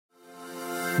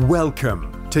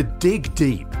Welcome to Dig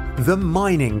Deep, the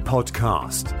mining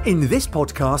podcast. In this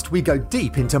podcast, we go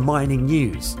deep into mining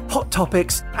news, hot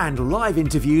topics, and live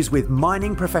interviews with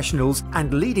mining professionals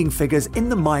and leading figures in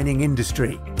the mining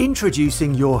industry.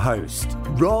 Introducing your host,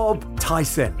 Rob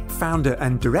Tyson, founder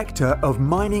and director of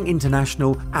Mining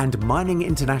International and Mining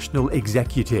International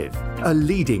Executive, a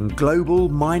leading global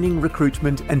mining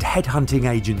recruitment and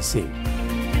headhunting agency.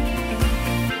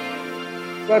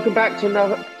 Welcome back to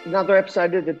another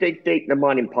episode of the Dig Deep, the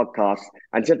mining podcast.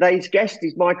 And today's guest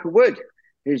is Michael Wood,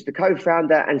 who's the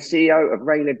co-founder and CEO of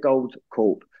Reyna Gold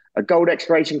Corp, a gold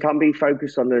exploration company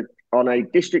focused on a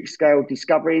district-scale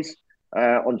discoveries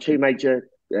on two major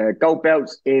gold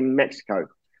belts in Mexico.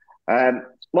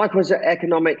 Michael has an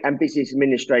economic and business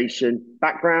administration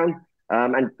background,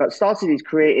 but started his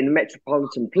career in the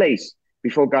Metropolitan Police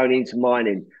before going into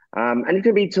mining. And he's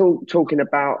going to be talking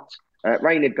about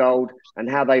Reyna Gold and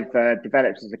how they've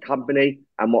developed as a company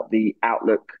and what the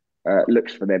outlook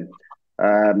looks for them.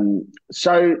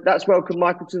 So that's welcome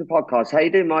Michael to the podcast. How you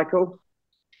doing, Michael?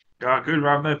 Good,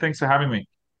 Rob. No, thanks for having me.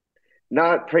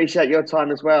 No, appreciate your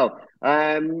time as well.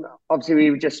 Obviously,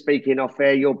 we were just speaking off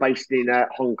air. You're based in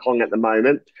Hong Kong at the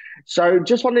moment. So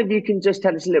just wondering if you can just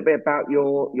tell us a little bit about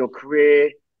your career,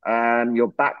 your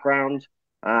background,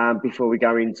 before we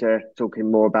go into talking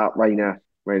more about Reyna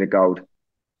Gold.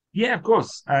 Yeah, of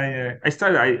course. I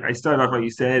started off, like you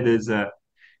said, as a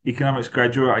economics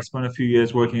graduate. I spent a few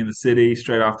years working in the city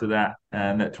straight after that.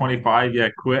 And at 25,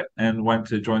 quit and went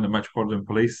to join the Metropolitan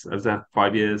Police. I was there for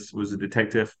 5 years, was a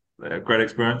detective, great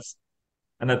experience.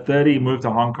 And at 30, moved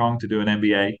to Hong Kong to do an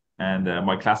MBA. And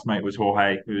my classmate was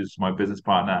Jorge, who's my business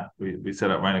partner. We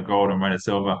set up Reyna Gold and Reyna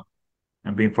Silver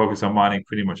and been focused on mining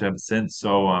pretty much ever since.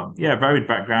 So, varied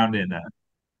background in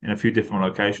a few different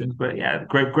locations. But yeah,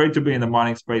 great to be in the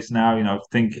mining space now. I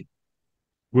think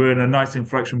we're in a nice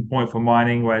inflection point for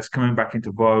mining where it's coming back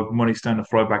into vogue. Money's starting to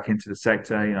flow back into the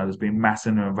sector. There's been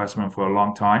massive investment for a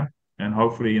long time. And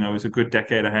hopefully, it's a good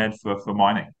decade ahead for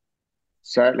mining.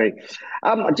 Certainly.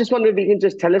 I just wondered if you can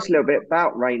just tell us a little bit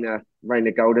about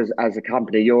Reyna Gold as a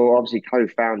company. You're obviously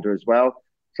co-founder as well.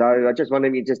 So I just wondered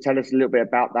if you just tell us a little bit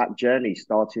about that journey,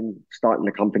 starting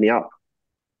the company up.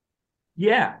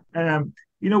 Yeah.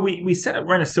 We set up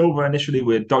Reyna Silver initially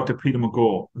with Dr. Peter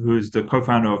McGaw, who's the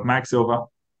co-founder of MAG Silver.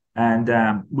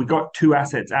 And we got two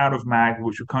assets out of MAG,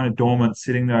 which were kind of dormant,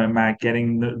 sitting there in MAG,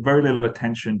 getting very little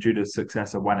attention due to the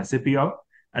success of Juanicipio,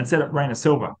 and set up Reyna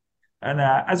Silver. And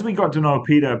as we got to know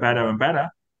Peter better and better,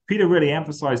 Peter really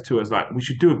emphasized to us, we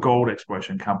should do a gold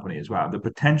exploration company as well. The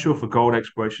potential for gold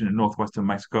exploration in northwestern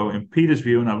Mexico, in Peter's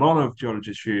view, and a lot of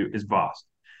geologists' view, is vast.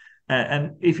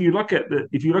 And if you look at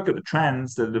the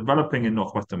trends that are developing in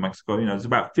northwestern Mexico, there's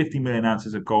about 50 million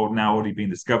ounces of gold now already being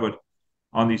discovered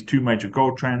on these two major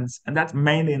gold trends, and that's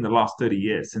mainly in the last 30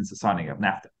 years since the signing of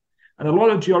NAFTA. And a lot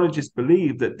of geologists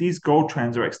believe that these gold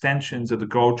trends are extensions of the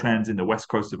gold trends in the west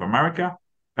coast of America.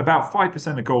 About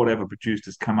 5% of gold ever produced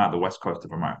has come out of the west coast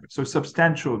of America, so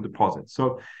substantial deposits.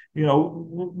 So,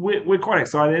 we're quite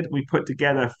excited. We put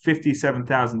together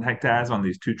 57,000 hectares on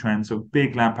these two trends, so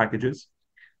big land packages.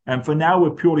 And for now,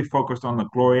 we're purely focused on the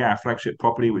Gloria, our flagship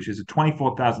property, which is a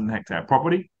 24,000 hectare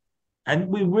property. And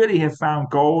we really have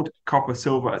found gold, copper,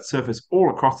 silver at surface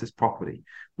all across this property.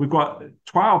 We've got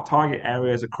 12 target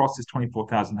areas across this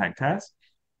 24,000 hectares.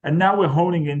 And now we're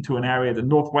honing into an area, the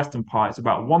northwestern part. It's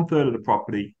about 1/3 of the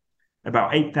property,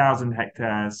 about 8,000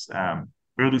 hectares,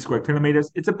 30 square kilometers.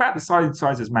 It's about the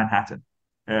size as Manhattan.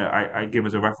 I give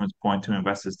as a reference point to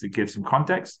investors to give some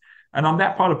context. And on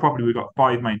that part of the property, we've got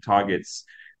 5 main targets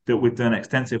that we've done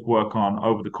extensive work on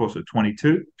over the course of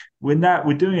 22. We're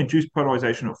doing a juice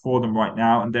polarization of 4 of them right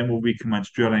now, and then we'll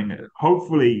recommence drilling,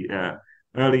 hopefully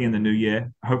early in the new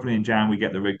year. Hopefully in Jan, we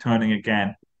get the rig turning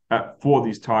again for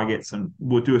these targets, and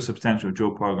we'll do a substantial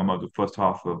drill program over the first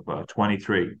half of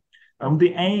 23.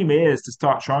 The aim is to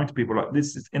start showing to people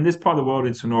in this part of the world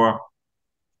in Sonora,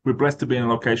 we're blessed to be in a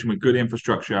location with good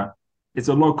infrastructure. It's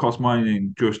a low-cost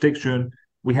mining jurisdiction.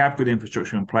 We have good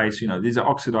infrastructure in place. These are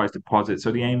oxidized deposits.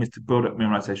 So the aim is to build up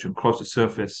mineralization close to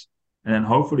surface. And then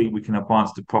hopefully we can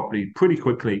advance the property pretty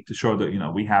quickly to show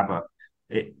that, we have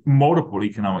multiple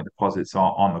economic deposits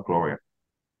on the Gloria.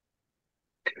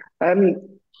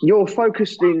 You're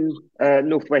focused in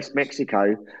northwest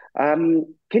Mexico.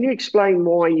 Can you explain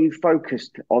why you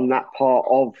focused on that part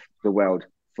of the world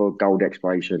for gold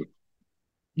exploration?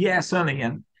 Yeah, certainly.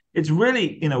 And it's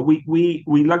really, we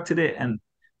looked at it and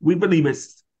we believe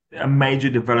it's a major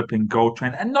developing gold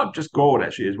trend, and not just gold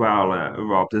actually as well,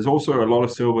 Rob. There's also a lot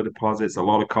of silver deposits, a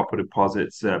lot of copper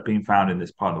deposits being found in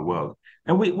this part of the world.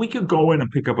 And we could go in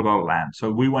and pick up a lot of land.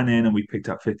 So we went in and we picked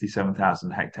up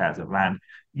 57,000 hectares of land.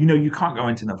 You can't go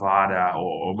into Nevada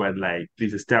or Red Lake,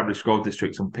 these established gold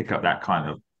districts, and pick up that kind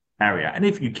of area. And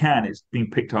if you can, it's been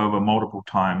picked over multiple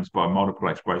times by multiple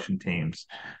exploration teams.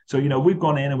 So, we've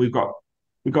gone in and we've got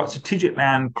strategic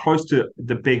land close to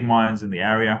the big mines in the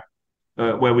area,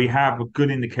 where we have a good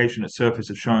indication at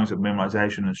surface of showings of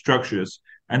mineralization and structures.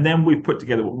 And then we've put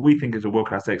together what we think is a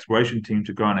world-class exploration team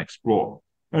to go and explore.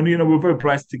 And, we're very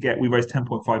blessed we raised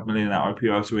 10.5 million in that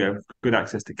IPO, so we have good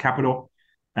access to capital.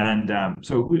 And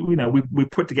so we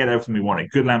put together everything we wanted: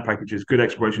 good land packages, good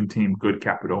exploration team, good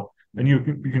capital. And you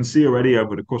can see already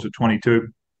over the course of 22,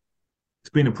 it's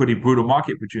been a pretty brutal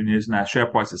market for juniors, and our share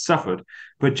price has suffered.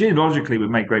 But geologically, we've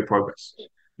made great progress.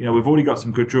 We've already got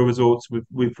some good drill results.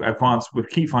 We've advanced. We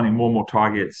keep finding more and more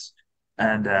targets,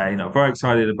 and very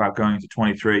excited about going into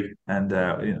 23 and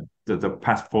the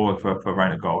path forward for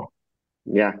Reyna Gold.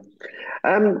 Yeah.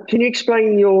 Can you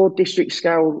explain your district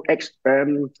scale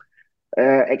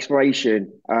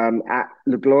exploration at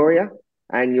La Gloria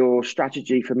and your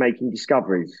strategy for making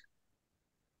discoveries?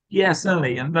 Yeah,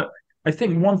 certainly. And I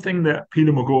think one thing that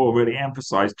Peter McGaw really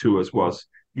emphasized to us was,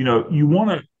 you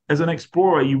want to, as an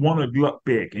explorer, you want to look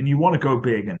big and you want to go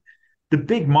big. And the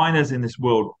big miners in this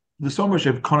world, there's so much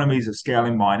economies of scale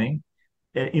in mining.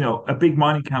 A big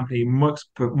mining company much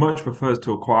prefers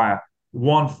to acquire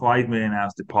 5 million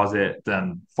ounce deposit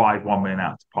than 1 million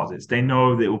ounce deposits. They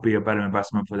know that it will be a better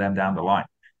investment for them down the line.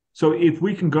 So if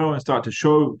we can go and start to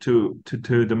show to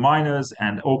the miners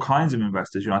and all kinds of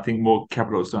investors, I think more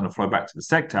capital is starting to flow back to the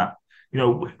sector.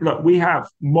 Look, we have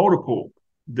multiple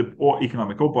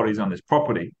economic ore bodies on this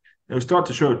property. They'll start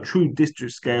to show a true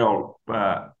district scale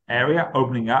area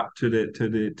opening up to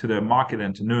the market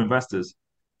and to new investors.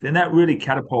 Then that really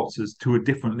catapults us to a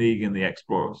different league in the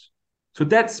explorers. So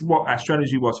that's what our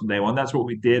strategy was from day one. That's what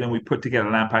we did, and we put together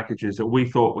land packages that we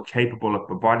thought were capable of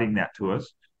providing that to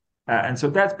us. And so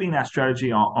that's been our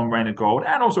strategy on Reyna Gold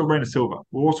and also Reyna Silver.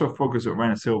 We're also focused at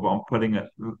Reyna Silver on putting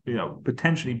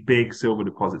potentially big silver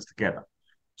deposits together.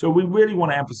 So we really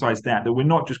want to emphasize that we're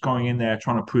not just going in there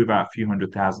trying to prove out a few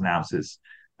 100,000 ounces.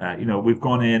 We've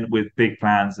gone in with big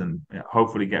plans and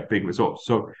hopefully get big results.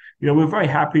 So, we're very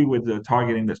happy with the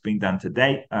targeting that's been done to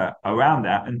date around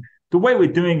that. And the way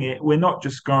we're doing it, we're not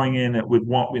just going in with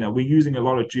we're using a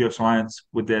lot of geoscience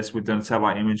with this. We've done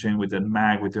satellite imaging, we've done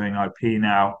MAG, we're doing IP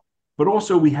now. But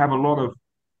also we have a lot of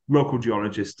local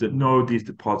geologists that know these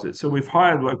deposits. So we've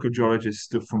hired local geologists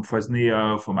from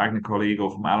Fresnillo, from Agnico Eagle,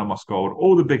 from Alamos Gold,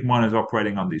 all the big miners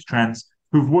operating on these trends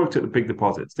who've worked at the big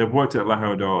deposits. They've worked at La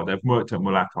Herradura, they've worked at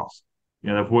Mulatos,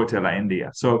 they've worked at La India.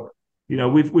 So,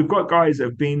 we've got guys that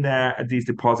have been there at these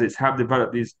deposits, have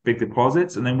developed these big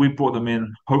deposits, and then we've brought them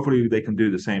in. Hopefully they can do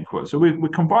the same for us. So we're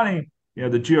combining, the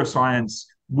geoscience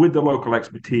with the local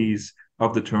expertise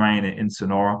of the terrain in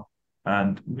Sonora.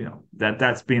 And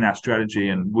that's been our strategy,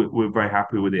 and we're very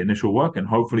happy with the initial work, and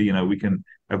hopefully we can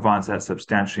advance that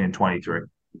substantially in 23.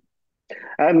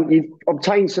 You've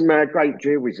obtained some great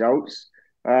drill results.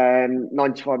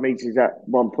 95 meters at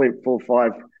 1.45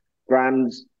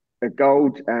 grams of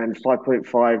gold and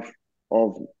 5.5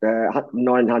 of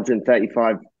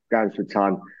 935 grams per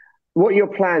ton. What are your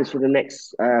plans for the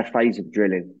next phase of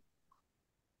drilling?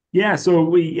 Yeah, so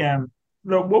we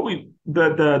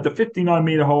the 59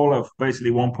 meter hole of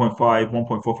basically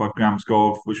 1.45 grams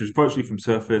gold, which was virtually from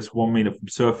surface, 1 meter from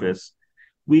surface.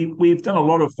 We've done a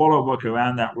lot of follow work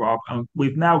around that, Rob, and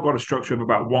we've now got a structure of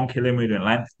about 1 kilometer in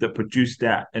length that produced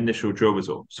that initial drill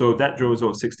result. So that drill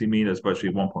result, 60 meters,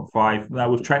 virtually 1.5. Now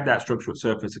we've tracked that structure at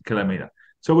surface a kilometer.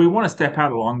 So we want to step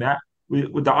out along that.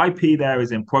 With the IP there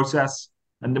is in process,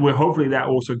 and hopefully that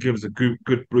also gives a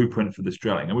good blueprint for this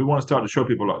drilling. And we want to start to show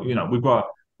people,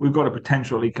 we've got a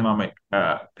potential economic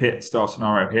pit style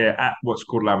scenario here at what's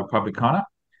called La Republicana.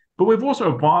 But we've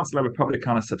also advanced La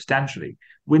Republicana substantially.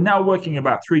 We're now working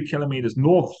about 3 kilometers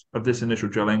north of this initial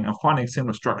drilling and finding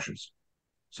similar structures.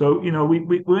 So,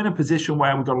 we're in a position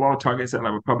where we've got a lot of targets at La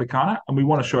Republicana, and we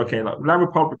want to show, okay, La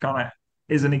Republicana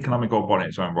is an economic gold body in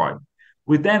its own right.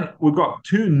 We've got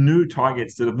 2 new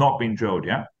targets that have not been drilled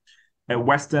yet. At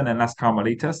Western and Las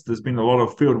Carmelitas, there's been a lot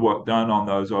of field work done on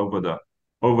those over the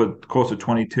course of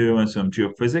 22 and some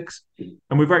geophysics.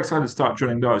 And we're very excited to start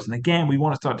drilling those. And again, we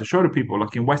want to start to show to people,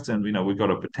 like in Western, we've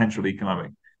got a potential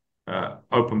economic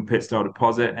open pit style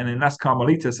deposit, and in Las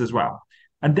Carmelitas as well.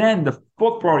 And then the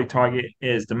 4th priority target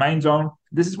is the main zone.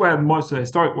 This is where most of the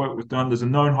historic work was done. There's a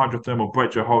known hydrothermal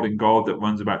breccia holding gold that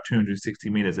runs about 260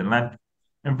 meters in length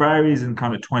and varies in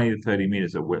kind of 20 to 30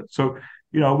 meters of width. So,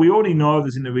 we already know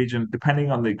there's in the region,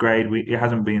 depending on the grade, it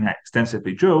hasn't been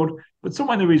extensively drilled, but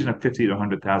somewhere in the region of 50 to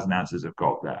 100,000 ounces of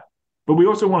gold there. But we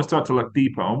also want to start to look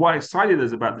deeper. And what excited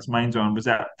us about this main zone was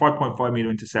that 5.5 meter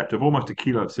intercept of almost a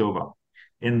kilo of silver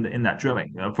in that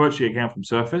drilling, virtually again from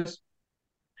surface.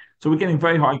 So we're getting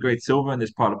very high grade silver in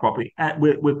this part of the property. And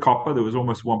with copper, there was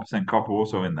almost 1% copper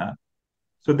also in that.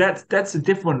 So that's a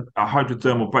different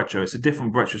hydrothermal breccia. It's a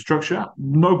different breccia structure.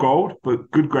 No gold, but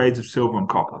good grades of silver and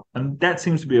copper. And that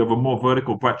seems to be of a more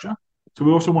vertical breccia. So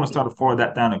we also want to start to follow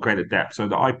that down at greater depth. So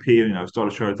the IP, start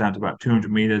to show it down to about 200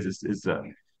 meters is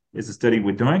the study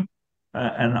we're doing.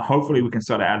 And hopefully we can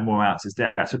start to add more ounces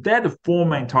there. So they're the four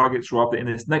main targets, Rob, that in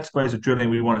this next phase of drilling,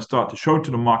 we want to start to show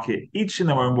to the market, each in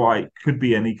their own right, could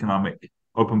be an economic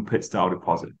open pit style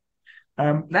deposit.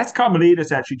 That's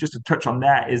Carmelitas, actually, just to touch on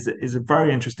that, is a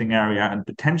very interesting area and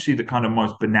potentially the kind of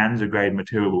most bonanza grade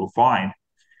material we'll find.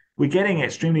 We're getting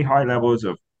extremely high levels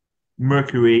of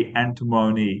mercury,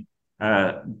 antimony,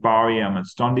 barium, and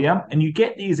strontium, and you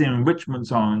get these enrichment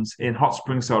zones in hot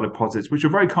spring cell deposits, which are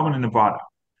very common in Nevada.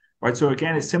 Right, so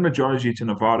again, it's similar geology to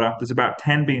Nevada. There's about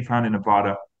 10 being found in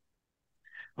Nevada.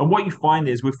 And what you find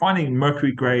is we're finding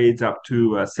mercury grades up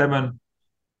to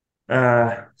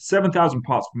 7,000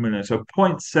 parts per million, so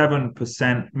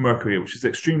 0.7% mercury, which is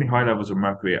extremely high levels of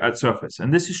mercury at surface.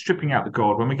 And this is stripping out the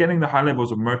gold. When we're getting the high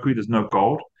levels of mercury, there's no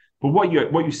gold. But what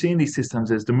you see in these systems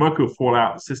is the mercury will fall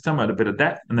out of the system at a bit of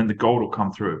depth, and then the gold will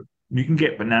come through. You can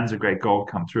get bonanza grade gold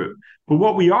come through. But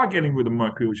what we are getting with the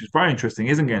mercury, which is very interesting,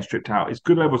 isn't getting stripped out, is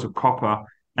good levels of copper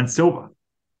and silver.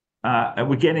 And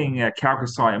we're getting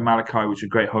chalcocite and malachite, which are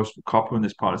great hosts for copper in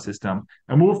this part of the system.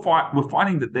 And we're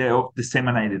finding that they're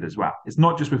disseminated as well. It's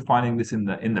not just we're finding this in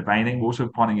the veining, we're also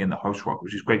finding it in the host rock,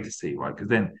 which is great to see, right? Because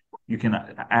then you can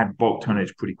add bulk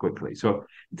tonnage pretty quickly. So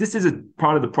this is a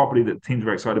part of the property that the team's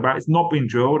very excited about. It's not been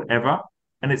drilled ever.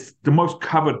 And it's the most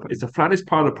covered, it's the flattest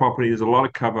part of the property. There's a lot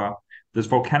of cover. There's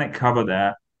volcanic cover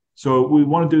there. So we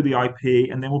want to do the IP,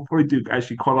 and then we'll probably do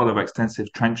actually quite a lot of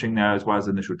extensive trenching there as well as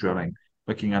initial drilling,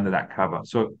 looking under that cover.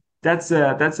 So that's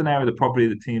an area of the property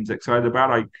the team's excited about.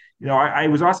 I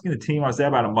was asking the team, I was there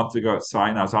about a month ago at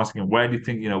site, and I was asking them, where do you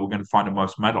think, we're going to find the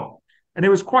most metal? And it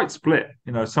was quite split.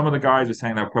 Some of the guys were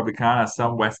saying they're Republicana,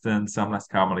 some Western, some Las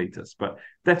Carmelitas. But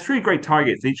they're three great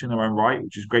targets, each in their own right,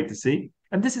 which is great to see.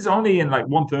 And this is only in like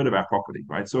 1/3 of our property,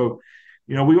 right? So,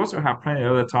 we also have plenty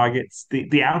of other targets. The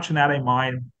Alchinate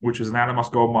mine, which is an Alamos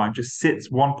gold mine, just sits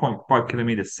 1.5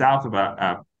 kilometers south of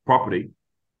our property.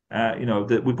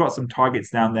 That we've got some targets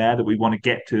down there that we want to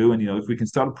get to. And, if we can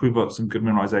start to prove up some good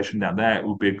mineralization down there, it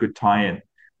would be a good tie-in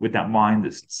with that mine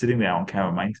that's sitting there on care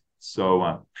and maintenance. So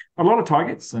a lot of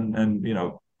targets and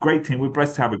great team. We're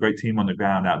blessed to have a great team on the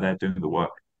ground out there doing the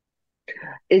work.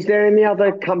 Is there any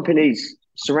other companies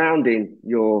surrounding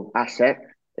your asset,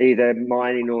 either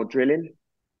mining or drilling?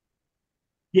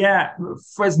 Yeah,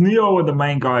 Fresnillo are the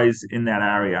main guys in that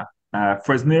area.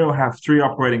 Fresnillo have 3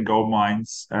 operating gold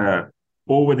mines,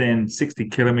 all within 60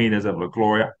 kilometers of La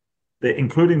Gloria,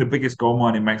 including the biggest gold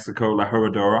mine in Mexico, La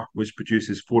Herradura, which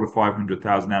produces 400,000 to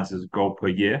 500,000 ounces of gold per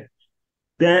year.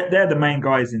 They're the main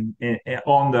guys on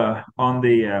the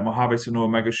Mojave Sonora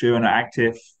Megashire and are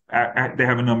active. They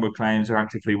have a number of claims. They're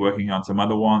actively working on some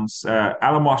other ones.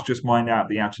 Alamos just mined out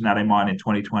the Alchinate mine in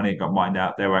 2020. It got mined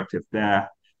out. They were active there.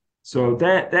 So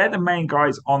they're the main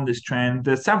guys on this trend.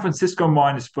 The San Francisco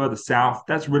mine is further south.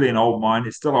 That's really an old mine.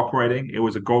 It's still operating. It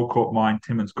was a Goldcorp mine,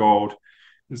 Timmins Gold.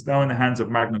 It's now in the hands of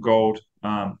Magna Gold.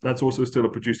 That's also still a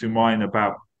producing mine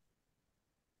about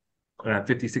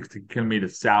 50, 60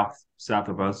 kilometers south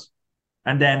of us.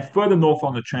 And then further north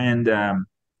on the trend,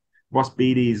 Ross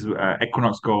Beattie's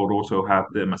Equinox Gold also have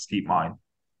the Mesquite mine,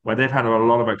 where they've had a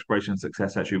lot of exploration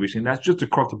success actually recently. That's just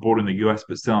across the border in the US,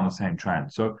 but still on the same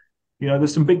trend. So,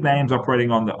 there's some big names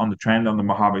operating on the trend on the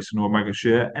Mojave Sonora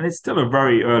Megashire, and it's still a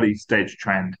very early stage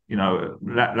trend.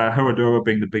 La Herradura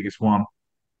being the biggest one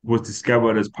was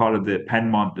discovered as part of the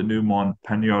Penmont, the Newmont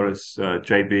Peñoles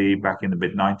JV back in the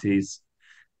mid-90s.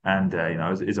 And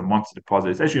is a monster deposit.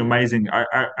 It's actually amazing.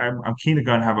 I'm keen to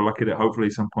go and have a look at it.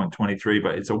 Hopefully, some point 23.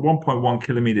 But it's a 1.1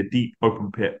 kilometer deep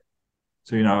open pit,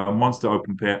 so a monster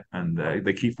open pit, and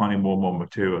they keep finding more and more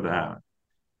material there.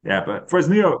 Yeah, but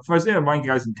Fresnillo, my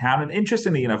guys in town, and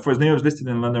interestingly, Fresnillo is listed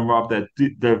in London, Rob.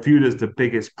 They're viewed as the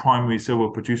biggest primary silver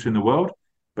producer in the world,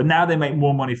 but now they make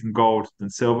more money from gold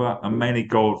than silver, and mainly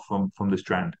gold from this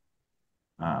trend.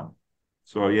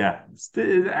 So yeah, it's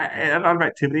a lot of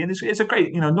activity, and it's a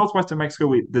great, northwestern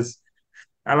Mexico. There's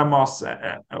Alamos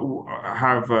have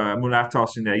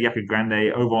Mulatos in there, Yucca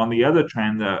Grande over on the other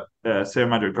trend, Sierra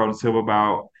Madre Gold and Silver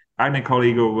Belt. Agricole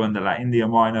Eagle run the La India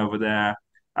mine over there.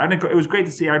 It was great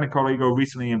to see Agricole Eagle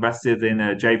recently invested in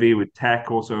a JV with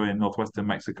Teck, also in northwestern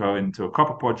Mexico, into a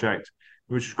copper project.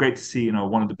 which is great to see,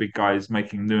 one of the big guys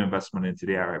making new investment into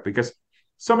the area, because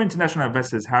some international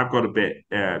investors have got a bit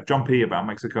jumpy about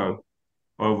Mexico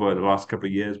over the last couple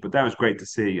of years, but that was great to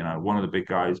see, one of the big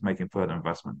guys making further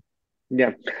investment.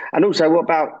 Yeah, and also what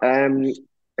about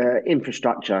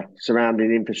infrastructure,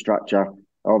 surrounding infrastructure?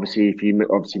 Obviously, if you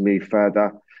move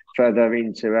further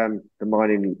into the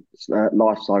mining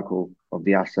life cycle of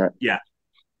the asset. Yeah.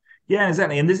 Yeah,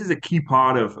 exactly. And this is a key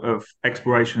part of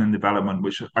exploration and development,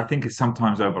 which I think is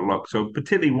sometimes overlooked. So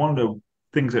particularly one of the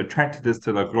things that attracted us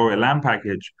to the Gloria land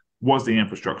package was the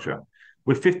infrastructure.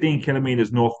 We're 15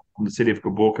 kilometers north from the city of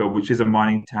Caborca, which is a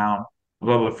mining town. A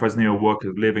lot of the Fresnillo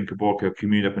workers live in Caborca,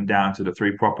 commute up and down to the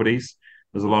three properties.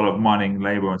 There's a lot of mining,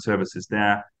 labor, and services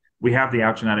there. We have the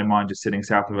Alchinate mine just sitting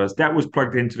south of us. That was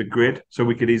plugged into the grid, so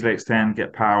we could easily extend,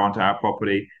 get power onto our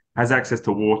property. Has access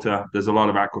to water. There's a lot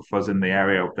of aquifers in the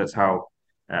area. That's how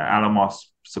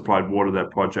Alamos supplied water to their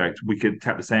project. We could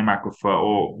tap the same aquifer,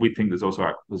 or we think there's also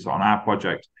aquifers on our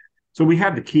project. So we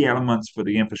have the key elements for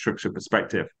the infrastructure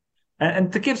perspective.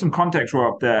 And to give some context,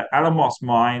 Rob, the Alamos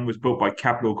mine was built by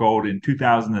Capital Gold in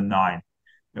 2009.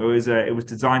 It was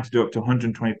designed to do up to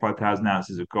 125,000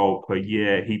 ounces of gold per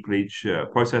year, heap leach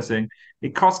processing.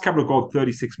 It cost Capital Gold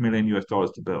 $36 million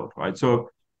to build, right? So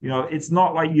it's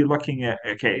not like you're looking at,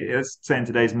 okay, let's say in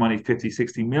today's money, 50,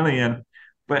 60 million,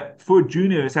 but for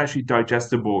junior, it's actually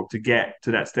digestible to get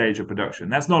to that stage of production.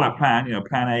 That's not our plan.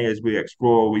 Plan A is we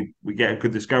explore, we get a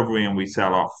good discovery and we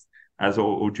sell off as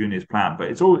all juniors plan.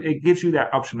 But it gives you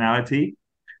that optionality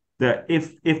that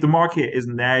if the market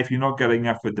isn't there, if you're not getting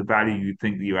enough with the value you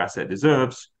think the asset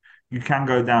deserves, you can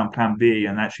go down plan B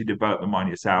and actually develop the mine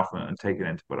yourself and take it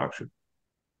into production.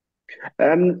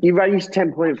 You raised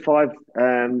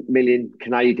 10.5 million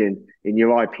Canadian in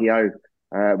your IPO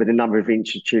with a number of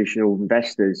institutional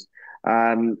investors.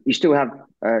 You still have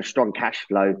a strong cash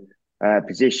flow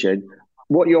position.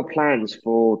 What are your plans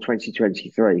for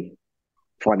 2023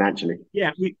 financially?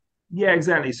 Yeah,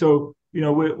 exactly. So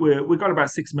we've got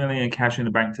about 6 million cash in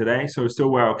the bank today, so we're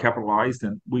still well capitalized,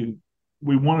 and we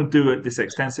want to do this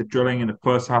extensive drilling in the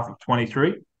first half of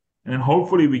 23. And then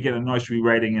hopefully we get a nice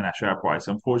re-rating in our share price.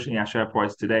 Unfortunately, our share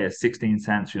price today is 16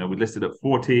 cents. We listed at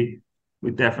 40. We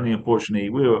definitely,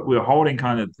 unfortunately, we were holding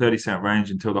kind of 30-cent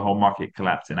range until the whole market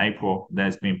collapsed in April. Then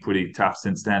it's been pretty tough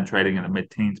since then, trading in the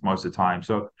mid-teens most of the time.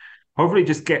 So hopefully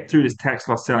just get through this tax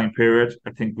loss selling period.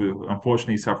 I think we're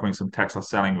unfortunately suffering some tax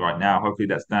loss selling right now. Hopefully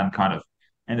that's done kind of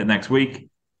end of next week.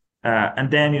 And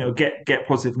then, get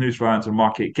positive news flow into the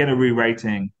market, get a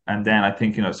re-rating. And then I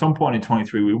think, at some point in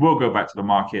 23, we will go back to the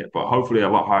market, but hopefully a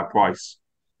lot higher price,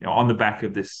 on the back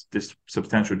of this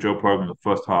substantial drill program in the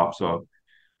first half. So,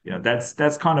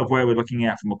 that's kind of where we're looking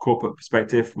at from a corporate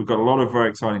perspective. We've got a lot of very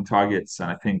exciting targets.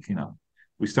 And I think,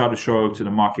 we start to show to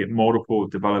the market multiple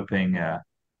developing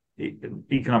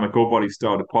economic ore body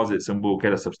style deposits, and we'll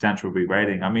get a substantial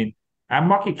re-rating. I mean, our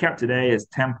market cap today is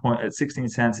at 16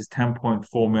 cents is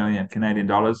 10.4 million Canadian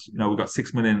dollars. We've got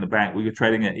 6 million in the bank. We were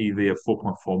trading at EV of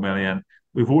 4.4 million.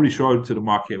 We've already showed to the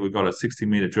market we've got a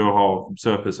 60-meter drill hole from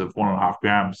surface of 1.5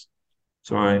 grams.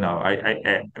 So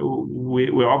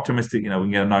we're optimistic. We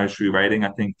can get a nice re-rating. I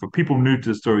think for people new to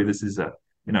the story, this is a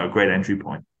great entry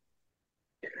point.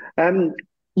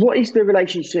 What is the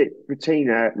relationship between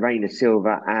Reyna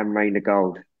Silver and Reyna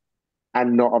Gold,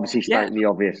 and not obviously stating the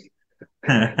obvious?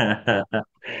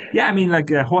 Yeah, I mean, like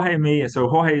Jorge and me. So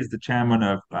Jorge is the chairman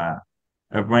of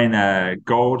Reyna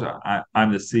Gold.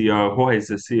 I'm the CEO. Jorge is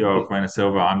the CEO of Reyna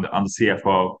Silver. I'm the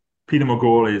CFO. Peter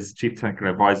McGall is chief technical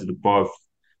advisor to both.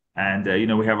 And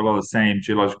we have a lot of the same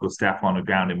geological staff on the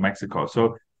ground in Mexico.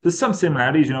 So there's some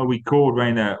similarities. We called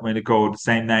Reyna Gold the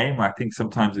same name. I think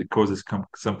sometimes it causes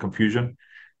some confusion.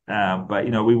 But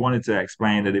we wanted to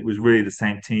explain that it was really the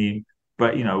same team,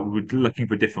 but we're looking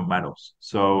for different metals.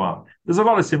 So there's a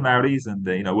lot of similarities, and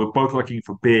we're both looking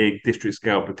for big district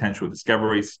scale potential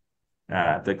discoveries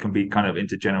that can be kind of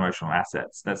intergenerational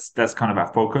assets. That's kind of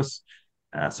our focus.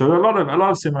 So a lot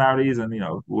of similarities, and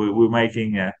we're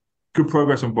making good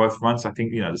progress on both fronts. I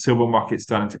think the silver market's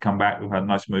starting to come back. We've had a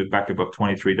nice move back above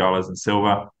 $23 in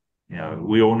silver.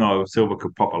 We all know silver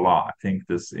could pop a lot. I think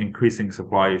there's increasing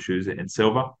supply issues in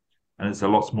silver, and it's a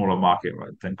lot smaller market,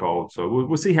 right, than gold. So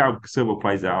we'll see how silver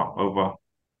plays out over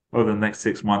the next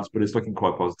 6 months, but it's looking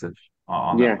quite positive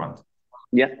on that front.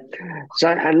 Yeah. So,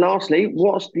 and lastly,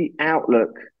 what's the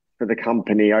outlook for the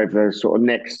company over the sort of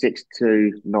next 6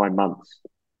 to 9 months?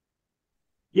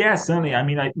 Yeah, certainly. I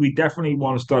mean, we definitely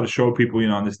want to start to show people,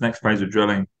 in this next phase of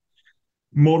drilling,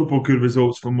 multiple good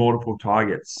results for multiple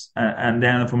targets. And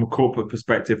then from a corporate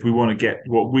perspective, we want to get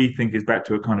what we think is back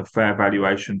to a kind of fair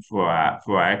valuation for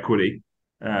our equity.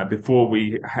 before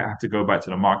we have to go back to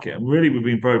the market. And really, we've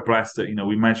been very blessed that,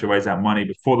 we managed to raise that money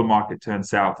before the market turned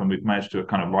south, and we've managed to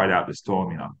kind of ride out the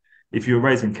storm. If you're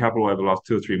raising capital over the last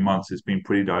 2 or 3 months, it's been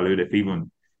pretty dilutive.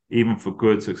 Even for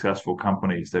good, successful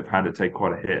companies, they've had to take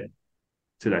quite a hit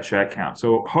to their share count.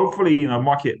 So hopefully,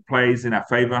 market plays in our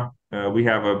favor. We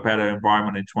have a better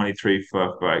environment in 23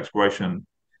 for exploration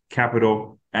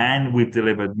capital, and we've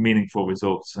delivered meaningful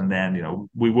results. And then,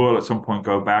 we will at some point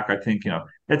go back. I think,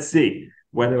 let's see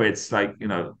whether it's like,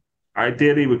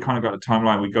 ideally we kind of got a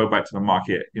timeline. We go back to the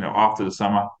market, after the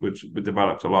summer, which we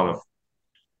developed a lot of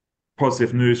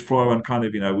positive news flow, and kind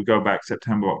of, we go back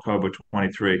September, October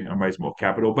 23 and raise more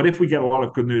capital. But if we get a lot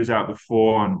of good news out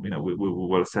before, and,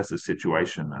 we'll assess the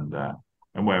situation and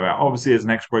where we're at. Obviously, as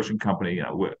an exploration company,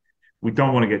 we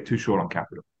don't want to get too short on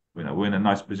capital. We're in a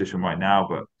nice position right now,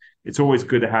 but it's always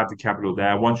good to have the capital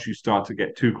there. Once you start to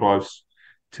get too close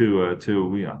to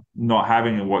not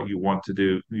having what you want to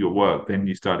do your work, then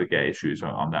you start to get issues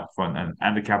on that front,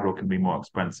 and the capital can be more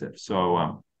expensive.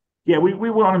 So we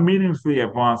want to meaningfully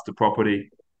advance the property,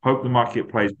 hope the market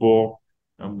plays ball,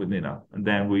 and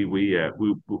then we'll be at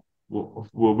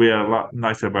a lot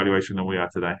nicer valuation than we are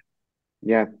today.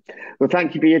 Yeah. Well,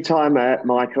 thank you for your time,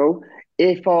 Michael.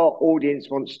 If our audience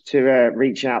wants to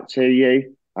reach out to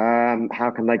you,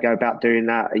 how can they go about doing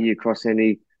that? Are you across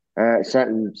any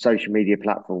certain social media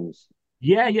platforms?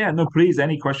 Yeah. No, please.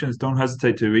 Any questions, don't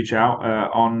hesitate to reach out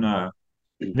on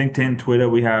LinkedIn, Twitter.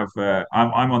 We have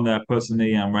I'm on there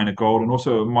personally. I'm Rayner Gold, and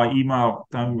also my email.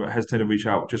 Don't hesitate to reach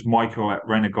out. Just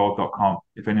michael@raynergold.com.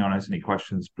 If anyone has any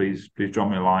questions, please drop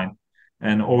me a line.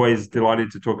 And always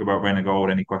delighted to talk about Rayner Gold.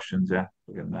 Any questions? Yeah,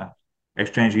 we can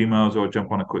exchange emails or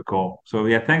jump on a quick call. So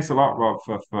yeah, thanks a lot, Rob,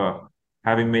 for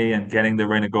having me and getting the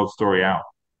Rayner Gold story out.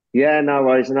 Yeah, no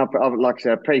worries. And I would like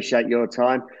to appreciate your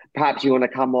time. Perhaps you want to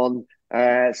come on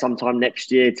sometime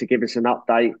next year to give us an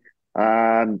update.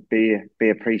 Be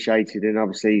appreciated. And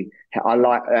obviously, I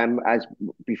like as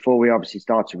before we obviously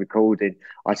started recording,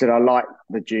 I said I like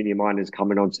the junior miners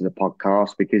coming onto the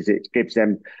podcast because it gives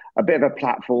them a bit of a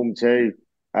platform to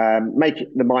make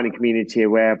the mining community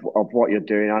aware of what you're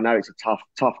doing. I know it's a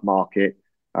tough market,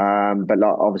 but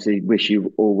obviously wish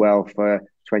you all well for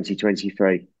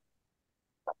 2023.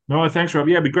 No, thanks, Rob.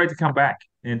 Yeah, it'd be great to come back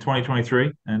in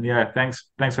 2023. And yeah, thanks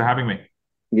for having me.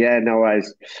 Yeah, no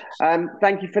worries.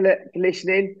 Thank you for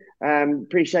listening.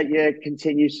 Appreciate your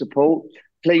continued support.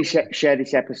 Please share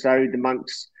this episode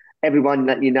amongst everyone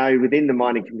that you know within the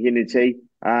mining community.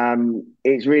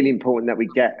 It's really important that we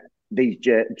get these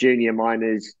junior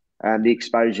miners the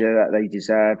exposure that they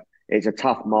deserve. It's a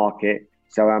tough market.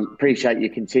 So appreciate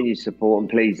your continued support, and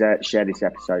please share this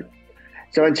episode.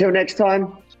 So until next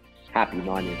time, happy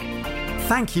mining.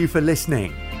 Thank you for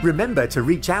listening. Remember to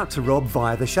reach out to Rob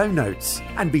via the show notes,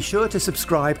 and be sure to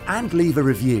subscribe and leave a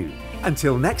review.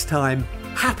 Until next time,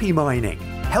 happy mining,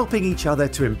 helping each other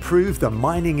to improve the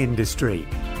mining industry.